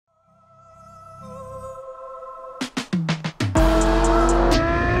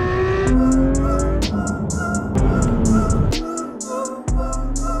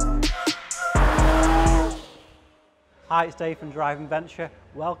Hi, it's Dave from Drive and Venture.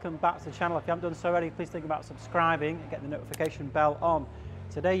 Welcome back to the channel. If you haven't done so already, please think about subscribing and get the notification bell on.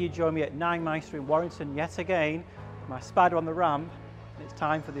 Today you join me at Ninemeister in Warrington yet again, with my Spyder on the ramp, and it's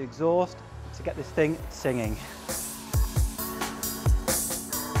time for the exhaust to get this thing singing.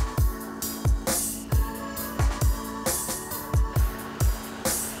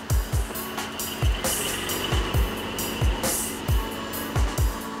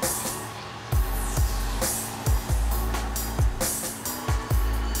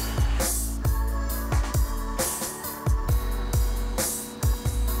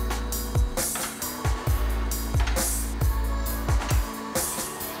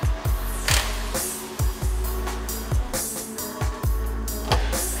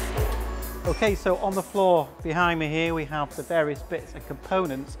 Okay, so on the floor behind me here we have the various bits and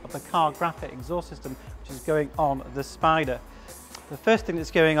components of the CARGRAPHIC exhaust system which is going on the Spyder. The first thing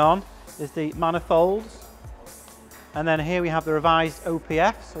that's going on is the manifolds, and then here we have the revised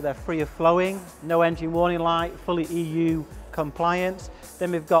OPF, so they're free of flowing, no engine warning light, fully EU compliant.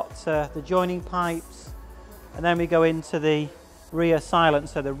 Then we've got the joining pipes, and then we go into the rear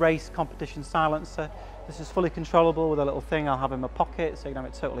silencer, the race competition silencer. This is fully controllable with a little thing I'll have in my pocket, so you can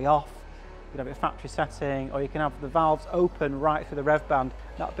have it totally off. You can have it factory setting, or you can have the valves open right through the rev band.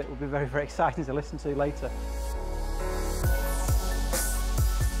 That bit will be very, very exciting to listen to later.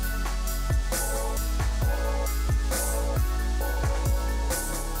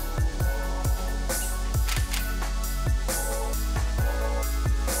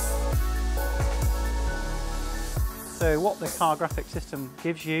 So what the CARGRAPHIC system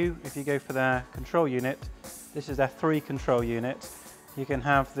gives you, if you go for their control unit, this is their 3 control unit. You can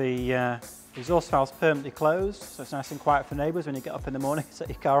have the exhaust valves permanently closed, so it's nice and quiet for neighbours when you get up in the morning and set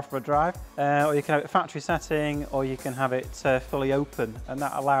your car off for a drive. Or you can have it factory setting, or you can have it fully open, and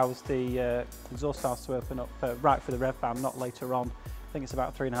that allows the exhaust valves to open up right for the rev band, not later on. I think it's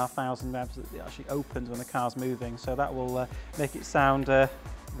about 3,500 revs that it actually opens when the car's moving, so that will make it sound very,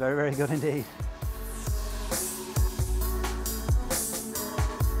 very good indeed.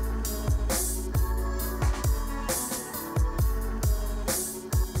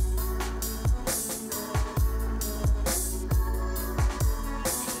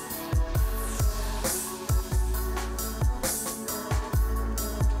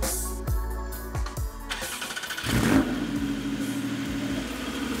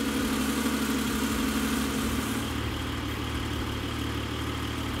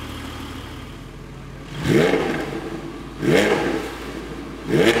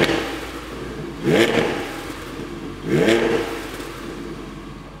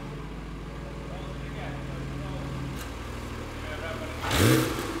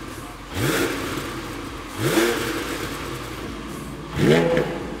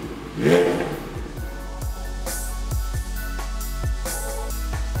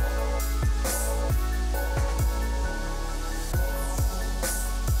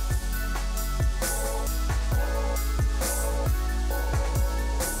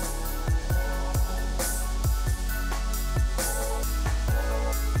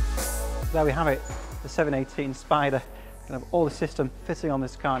 There we have it, the 718 Spyder. Going to have all the system fitting on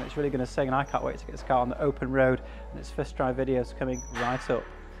this car, and it's really going to sing, and I can't wait to get this car on the open road, and its first drive videos coming right up.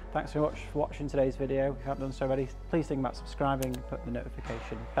 Thanks very much for watching today's video. If you haven't done so already, please think about subscribing and put the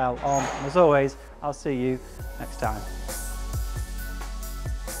notification bell on. And as always, I'll see you next time.